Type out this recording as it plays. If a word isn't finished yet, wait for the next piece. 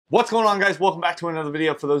What's going on, guys? Welcome back to another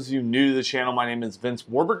video. For those of you new to the channel, my name is Vince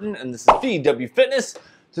Warburton and this is VW Fitness.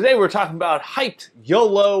 Today we're talking about hyped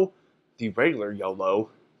YOLO, the regular YOLO.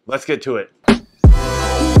 Let's get to it.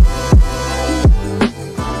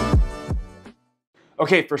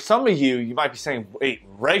 Okay, for some of you, you might be saying, wait,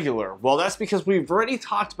 regular? Well, that's because we've already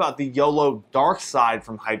talked about the YOLO dark side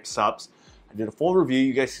from Hype Supps. I did a full review.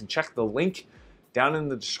 You guys can check the link down in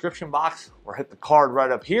the description box or hit the card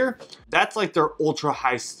right up here. That's like their ultra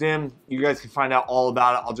high stim. You guys can find out all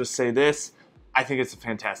about it. I'll just say this, I think it's a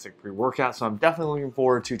fantastic pre-workout, so I'm definitely looking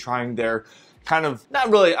forward to trying their kind of,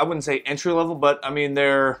 not really, I wouldn't say entry level, but I mean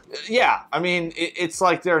it's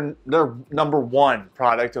like their number one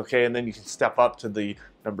product, okay, and then you can step up to the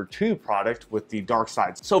number two product with the dark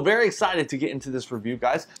side. So very excited to get into this review,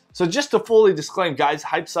 guys. So just to fully disclaim, guys,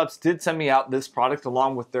 Hype Supps did send me out this product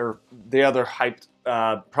along with the other hyped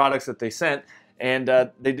products that they sent, and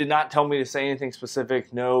they did not tell me to say anything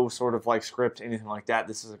specific, no sort of like script, anything like that.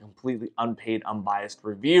 This is a completely unpaid, unbiased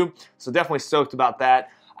review, so definitely stoked about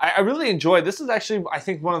that. I really enjoyed, this is actually, I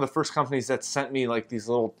think, one of the first companies that sent me like these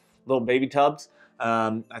little baby tubs.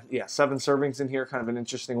 Yeah, 7 servings in here, kind of an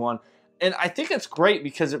interesting one. And I think it's great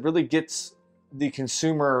because it really gets the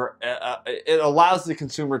consumer, it allows the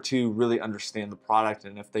consumer to really understand the product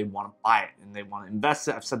and if they want to buy it and they want to invest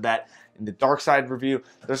it. I've said that in the dark side review.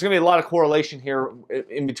 There's going to be a lot of correlation here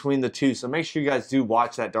in between the two, so make sure you guys do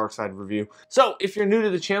watch that dark side review. So if you're new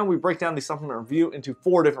to the channel, we break down the supplement review into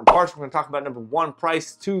 4 different parts. We're going to talk about number 1,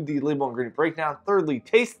 price, 2, the label ingredient breakdown, thirdly,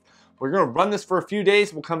 taste. We're going to run this for a few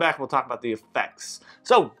days. We'll come back and we'll talk about the effects.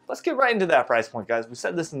 So let's get right into that price point, guys. We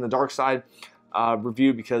said this in the dark side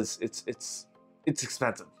review because it's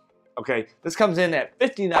expensive. Okay, this comes in at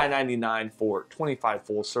 $59.99 for 25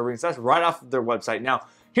 full servings. That's right off of their website. Now,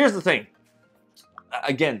 here's the thing.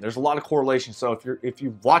 Again, there's a lot of correlation. So if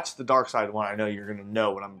you've watched the dark side one, I know you're going to know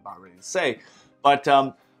what I'm about ready to say. But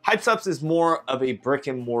Hype Supps is more of a brick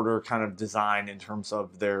and mortar kind of design in terms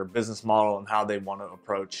of their business model and how they want to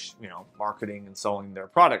approach, you know, marketing and selling their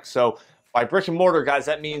products. So by brick and mortar, guys,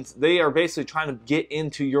 that means they are basically trying to get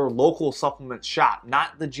into your local supplement shop,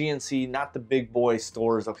 not the GNC, not the big boy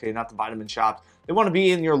stores, okay, not the vitamin shops. They want to be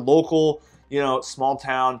in your local, you know, small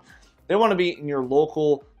town. They want to be in your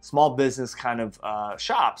local small business kind of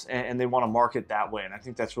shops, and they want to market that way. And I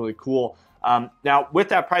think that's really cool. Now, with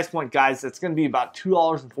that price point, guys, it's going to be about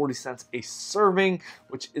 $2.40 a serving,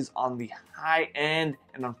 which is on the high end.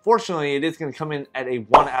 And unfortunately, it is going to come in at a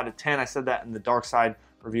 1 out of 10. I said that in the dark side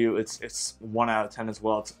review. It's 1 out of 10 as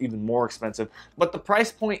well. It's even more expensive. But the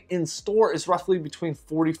price point in store is roughly between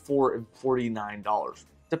 $44 and $49,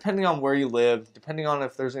 depending on where you live, depending on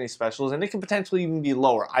if there's any specials, and it can potentially even be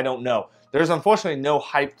lower. I don't know. There's unfortunately no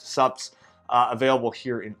Hyped Supps available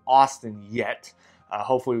here in Austin yet.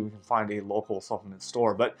 Hopefully we can find a local supplement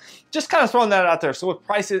store, but just kind of throwing that out there. So with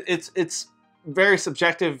prices, it's very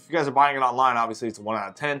subjective. If you guys are buying it online, obviously it's a 1 out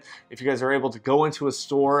of 10. If you guys are able to go into a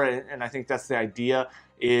store, and I think that's the idea,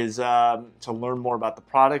 is to learn more about the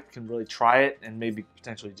product, can really try it and maybe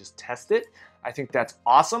potentially just test it. I think that's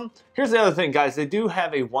awesome. Here's the other thing, guys. They do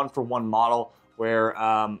have a 1-for-1 model where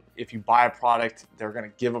if you buy a product, they're going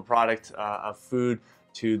to give a product of food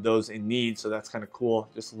to those in need, so that's kind of cool.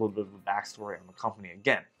 Just a little bit of a backstory on the company.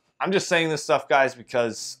 Again, I'm just saying this stuff, guys,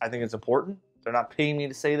 because I think it's important. They're not paying me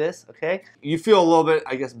to say this, okay? You feel a little bit,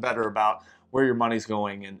 I guess, better about where your money's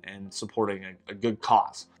going and supporting a good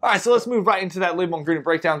cause. All right, so let's move right into that label ingredient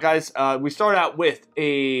breakdown, guys. We start out with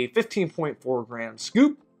a 15.4 gram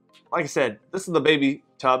scoop. Like I said, this is the baby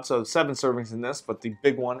tub, so 7 servings in this, but the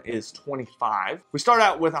big one is 25. We start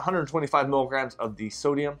out with 125 milligrams of the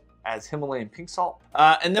sodium as Himalayan pink salt.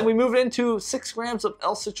 And then we move into 6 grams of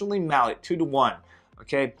L-citrulline malate, 2-to-1.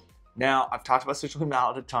 Okay, now I've talked about citrulline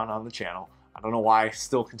malate a ton on the channel. I don't know why I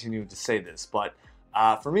still continue to say this, but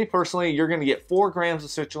for me personally, you're gonna get 4 grams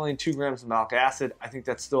of citrulline, 2 grams of malic acid. I think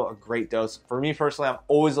that's still a great dose. For me personally, I'm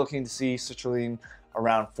always looking to see citrulline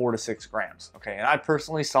around 4 to 6 grams. Okay, and I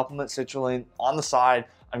personally supplement citrulline on the side.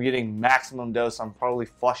 I'm getting maximum dose. I'm probably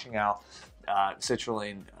flushing out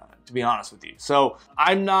citrulline, to be honest with you. So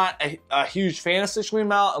I'm not a huge fan of citrulline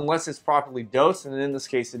malt unless it's properly dosed, and in this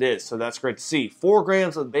case it is, so that's great to see. 4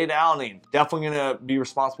 grams of beta-alanine, definitely going to be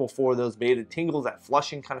responsible for those beta tingles, that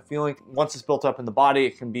flushing kind of feeling. Once it's built up in the body,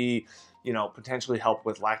 it can be, you know, potentially help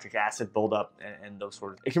with lactic acid buildup and those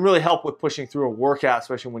sort of. It can really help with pushing through a workout,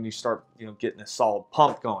 especially when you start, you know, getting a solid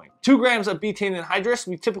pump going. 2 grams of betaine anhydrous.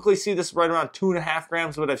 We typically see this right around 2.5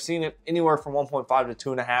 grams, but I've seen it anywhere from 1.5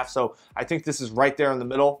 to 2.5. So I think this is right there in the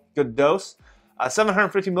middle. Good dose.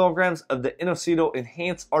 750 milligrams of the inositol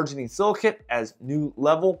enhanced arginine silicate as new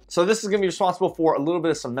level. So this is going to be responsible for a little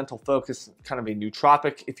bit of some mental focus, kind of a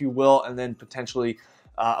nootropic, if you will, and then potentially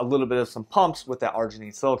a little bit of some pumps with that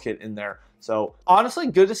arginine silicate in there. So honestly,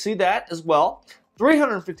 good to see that as well.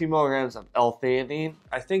 350 milligrams of L-theanine.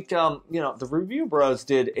 I think, you know, the Review Bros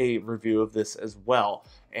did a review of this as well.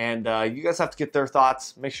 And you guys have to get their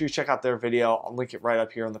thoughts. Make sure you check out their video. I'll link it right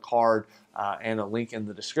up here on the card and a link in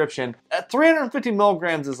the description. 350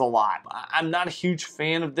 milligrams is a lot. I'm not a huge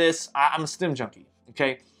fan of this. I'm a stim junkie,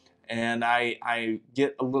 okay? And I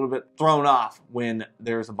get a little bit thrown off when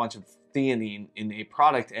there's a bunch of theanine in a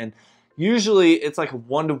product. And usually it's like a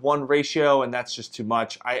 1-to-1 ratio, and that's just too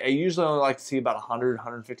much. I usually only like to see about 100,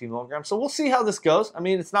 150 milligrams. So we'll see how this goes. I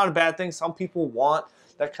mean, it's not a bad thing. Some people want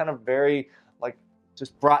that kind of very, like,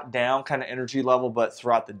 just brought down kind of energy level, but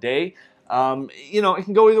throughout the day. You know, it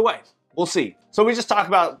can go either way. We'll see. So we just talked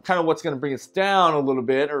about kind of what's going to bring us down a little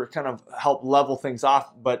bit or kind of help level things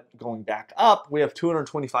off, but going back up, we have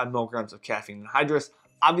 225 milligrams of caffeine anhydrous.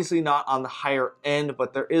 Obviously not on the higher end,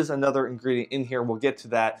 but there is another ingredient in here. We'll get to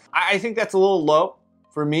that. I think that's a little low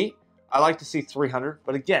for me. I like to see 300,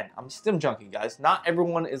 but again, I'm a stim junkie, guys. Not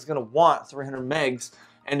everyone is gonna want 300 megs.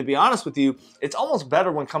 And to be honest with you, it's almost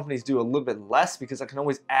better when companies do a little bit less because I can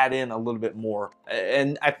always add in a little bit more.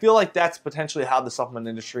 And I feel like that's potentially how the supplement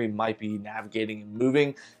industry might be navigating and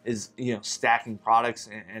moving is, you know, stacking products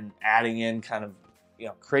and adding in kind of, you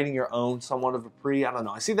know, creating your own somewhat of a pre. I don't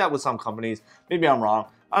know. I see that with some companies. Maybe I'm wrong.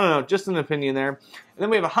 I don't know. Just an opinion there. And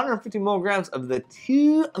then we have 150 milligrams of the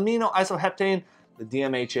 2-amino isoheptane, the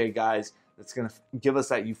DMHA, guys. That's going to give us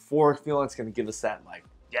that euphoric feeling. It's going to give us that, like,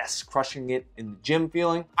 yes, crushing it in the gym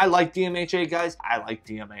feeling. I like DMHA, guys. I like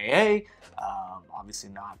DMAA. Obviously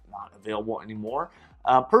not available anymore.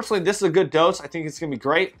 Personally, this is a good dose. I think it's gonna be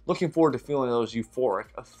great. Looking forward to feeling those euphoric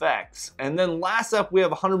effects. And then last up, we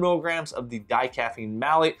have 100 milligrams of the dicaffeine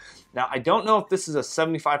malate. Now, I don't know if this is a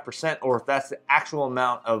 75% or if that's the actual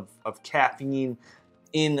amount of caffeine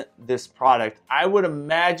in this product. I would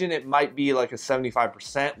imagine it might be like a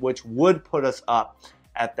 75%, which would put us up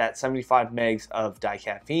at that 75 megs of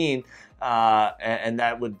dicaffeine, and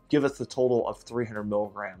that would give us the total of 300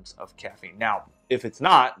 milligrams of caffeine. Now, if it's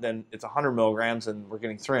not, then it's 100 milligrams and we're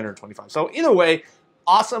getting 325. So either way,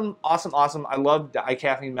 awesome, awesome, awesome. I love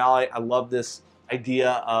dicaffeine malate. I love this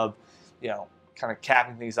idea of, you know, kind of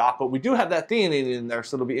capping things off, but we do have that theanine in there,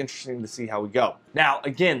 so it'll be interesting to see how we go. Now,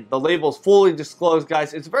 again, the label is fully disclosed,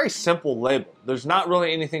 guys. It's a very simple label. There's not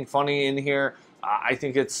really anything funny in here. I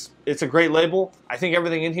think it's a great label. I think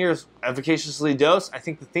everything in here is efficaciously dosed. I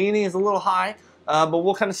think the theanine is a little high, but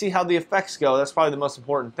we'll kind of see how the effects go. That's probably the most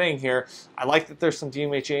important thing here. I like that there's some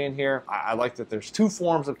DMHA in here. I like that there's 2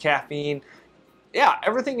 forms of caffeine. Yeah,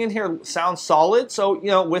 everything in here sounds solid. So, you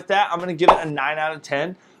know, with that, I'm going to give it a 9 out of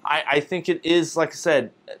 10. I think it is, like I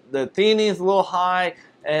said, the theanine is a little high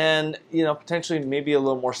and, you know, potentially maybe a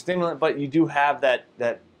little more stimulant, but you do have that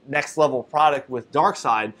next level product with dark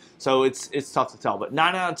side, so it's tough to tell. But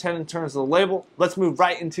 9 out of 10 in terms of the label. Let's move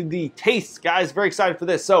right into the taste, guys. Very excited for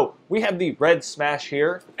this. So we have the red smash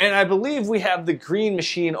here, and I believe we have the green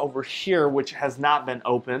machine over here, which has not been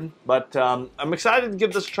opened, but I'm excited to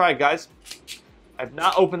give this a try, guys. I've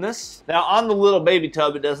not opened this. Now, on the little baby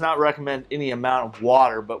tub, it does not recommend any amount of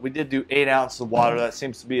water, but we did do 8 ounces of water. That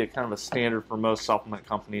seems to be a kind of a standard for most supplement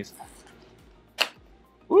companies.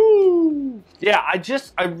 Woo! Yeah, I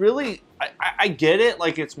get it.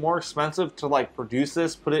 Like, it's more expensive to, like, produce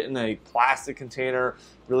this, put it in a plastic container,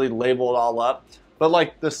 really label it all up. But,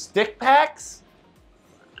 like, the stick packs,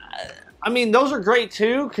 I mean, those are great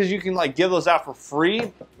too, because you can, like, give those out for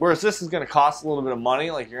free, whereas this is going to cost a little bit of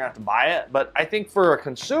money, like, you're going to have to buy it. But I think for a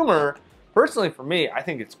consumer, personally for me, I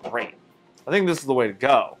think it's great. I think this is the way to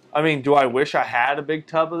go. I mean, do I wish I had a big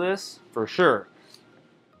tub of this? For sure.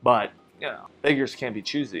 But, you know, beggars can't be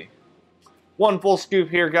choosy. 1 full scoop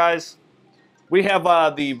here, guys. We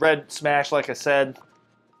have the red smash, like I said.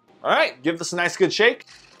 All right, give this a nice good shake.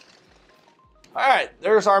 All right,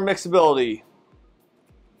 there's our mixability.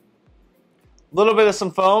 A little bit of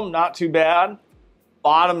some foam, not too bad.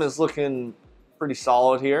 Bottom is looking pretty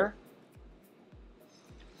solid here.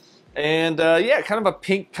 And yeah, kind of a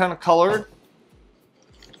pink kind of colored.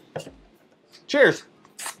 Cheers.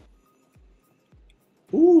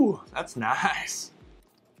 Ooh, that's nice.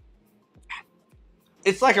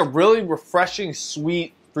 It's like a really refreshing,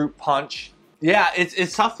 sweet fruit punch. Yeah,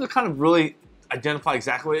 it's tough to kind of really identify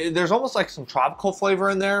exactly. There's almost like some tropical flavor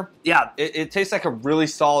in there. Yeah, it tastes like a really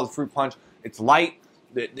solid fruit punch. It's light,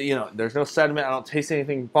 you know, there's no sediment. I don't taste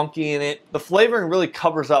anything funky in it. The flavoring really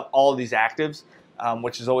covers up all of these actives,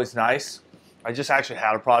 which is always nice. I just actually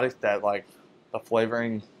had a product that, like, the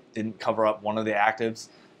flavoring didn't cover up one of the actives,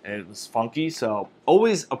 and it was funky. So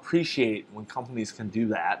always appreciate when companies can do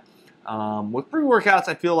that. With pre-workouts,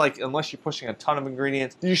 I feel like unless you're pushing a ton of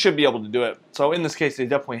ingredients, you should be able to do it. So in this case, they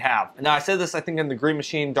definitely have. Now, I said this, I think, in the Green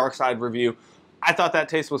Machine Dark Side review. I thought that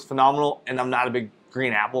taste was phenomenal, and I'm not a big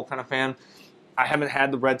green apple kind of fan. I haven't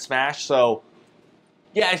had the red smash, so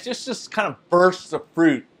yeah, it's just kind of bursts of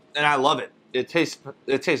fruit, and I love it. It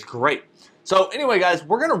tastes great. So anyway, guys,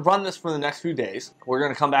 we're gonna run this for the next few days. We're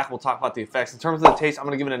gonna come back. We'll talk about the effects. In terms of the taste, I'm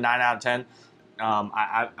gonna give it a 9 out of 10.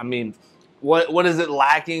 I mean, what is it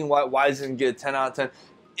lacking? Why doesn't it get a 10 out of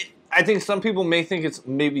 10? I think some people may think it's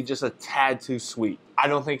maybe just a tad too sweet. I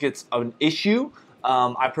don't think it's an issue.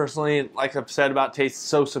 I personally, like I've said about taste,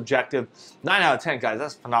 so subjective. 9 out of 10, guys.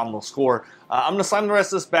 That's a phenomenal score. I'm gonna slam the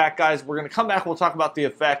rest of this back, guys. We're gonna come back. We'll talk about the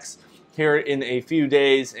effects here in a few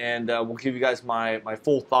days, and we'll give you guys my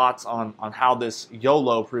full thoughts on how this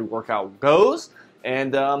YOLO pre-workout goes.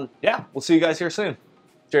 And yeah, we'll see you guys here soon.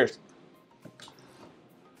 Cheers.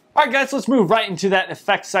 All right, guys, let's move right into that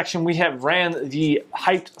effects section. We have ran the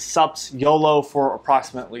Hyped Supps YOLO for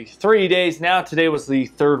approximately 3 days now. Today was the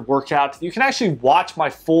third workout. You can actually watch my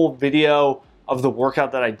full video of the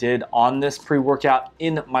workout that I did on this pre-workout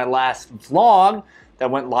in my last vlog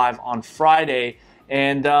that went live on Friday.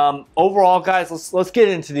 And overall, guys, let's get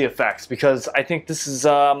into the effects, because I think this is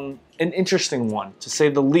an interesting one, to say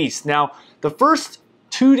the least. Now, the first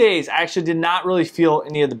 2 days, I actually did not really feel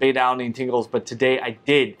any of the beta-alanine tingles, but today I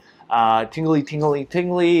did. Tingly, tingly,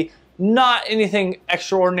 tingly. Not anything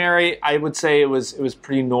extraordinary. I would say it was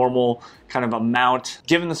pretty normal kind of amount.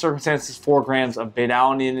 Given the circumstances, 4 grams of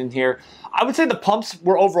beta-alanine in here. I would say the pumps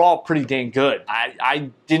were overall pretty dang good.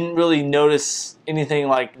 I didn't really notice anything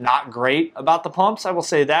like not great about the pumps, I will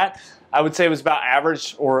say that. I would say it was about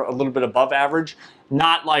average or a little bit above average.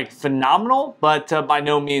 Not like phenomenal, but by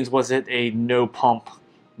no means was it a no pump,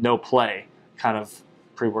 no play kind of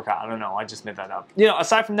pre-workout. I don't know, I just made that up. You know,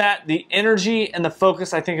 aside from that, the energy and the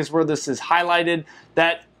focus, I think, is where this is highlighted.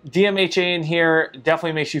 That DMHA in here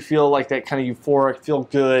definitely makes you feel like that kind of euphoric, feel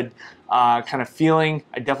good kind of feeling.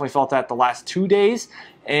 I definitely felt that the last 2 days.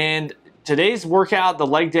 And today's workout, the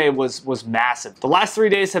leg day, was massive. The last 3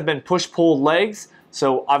 days have been push-pull legs.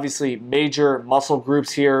 So obviously major muscle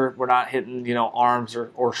groups here. We're not hitting, you know, arms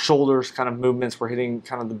or shoulders kind of movements. We're hitting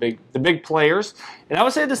kind of the big players. And I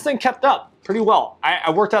would say this thing kept up pretty well.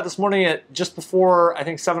 I worked out this morning at just before, I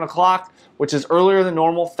think, 7 o'clock, which is earlier than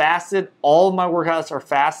normal, fasted. All of my workouts are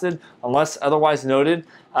fasted unless otherwise noted.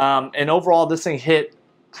 And overall, this thing hit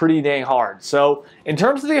pretty dang hard. So in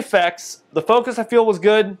terms of the effects, the focus I feel was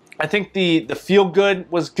good. I think the feel good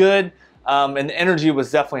was good. And the energy was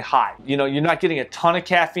definitely high. You know, you're not getting a ton of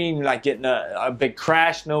caffeine, you're not getting a big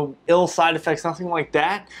crash, no ill side effects, nothing like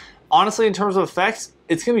that. Honestly, in terms of effects,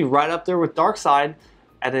 it's gonna be right up there with Dark Side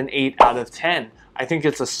at an 8 out of 10. I think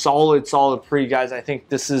it's a solid pre, guys. I think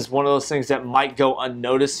this is one of those things that might go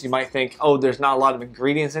unnoticed. You might think, oh, there's not a lot of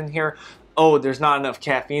ingredients in here. Oh, there's not enough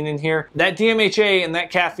caffeine in here. That DMHA and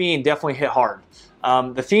that caffeine definitely hit hard.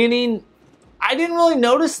 The theanine, I didn't really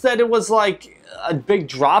notice that it was like a big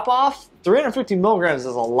drop off. 350 milligrams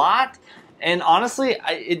is a lot, and honestly,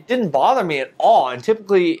 it didn't bother me at all. And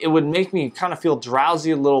typically, it would make me kind of feel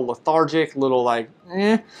drowsy, a little lethargic, a little like,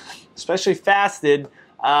 especially fasted.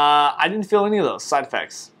 I didn't feel any of those side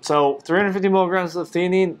effects. So 350 milligrams of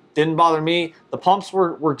theanine didn't bother me. The pumps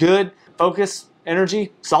were good. Focus,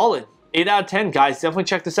 energy, solid. 8 out of 10, guys. Definitely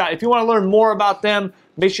check this out. If you want to learn more about them,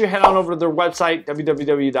 make sure you head on over to their website,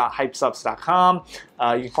 www.hypesupps.com.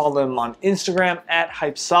 You can follow them on Instagram at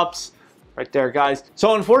hypesupps. Right there, guys.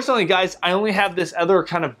 So unfortunately, guys, I only have this other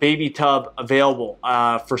kind of baby tub available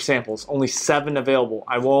for samples. Only 7 available.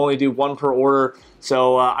 I will only do 1 per order.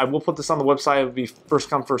 So I will put this on the website. It will be first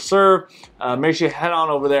come, first serve. Make sure you head on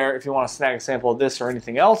over there if you want to snag a sample of this or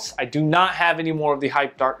anything else. I do not have any more of the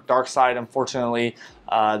Hype Dark Side, unfortunately.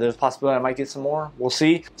 There's a possibility I might get some more. We'll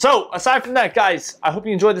see. So aside from that, guys, I hope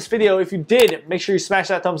you enjoyed this video. If you did, make sure you smash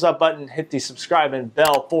that thumbs up button, hit the subscribe and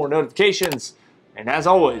bell for notifications. And as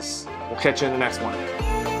always, we'll catch you in the next one.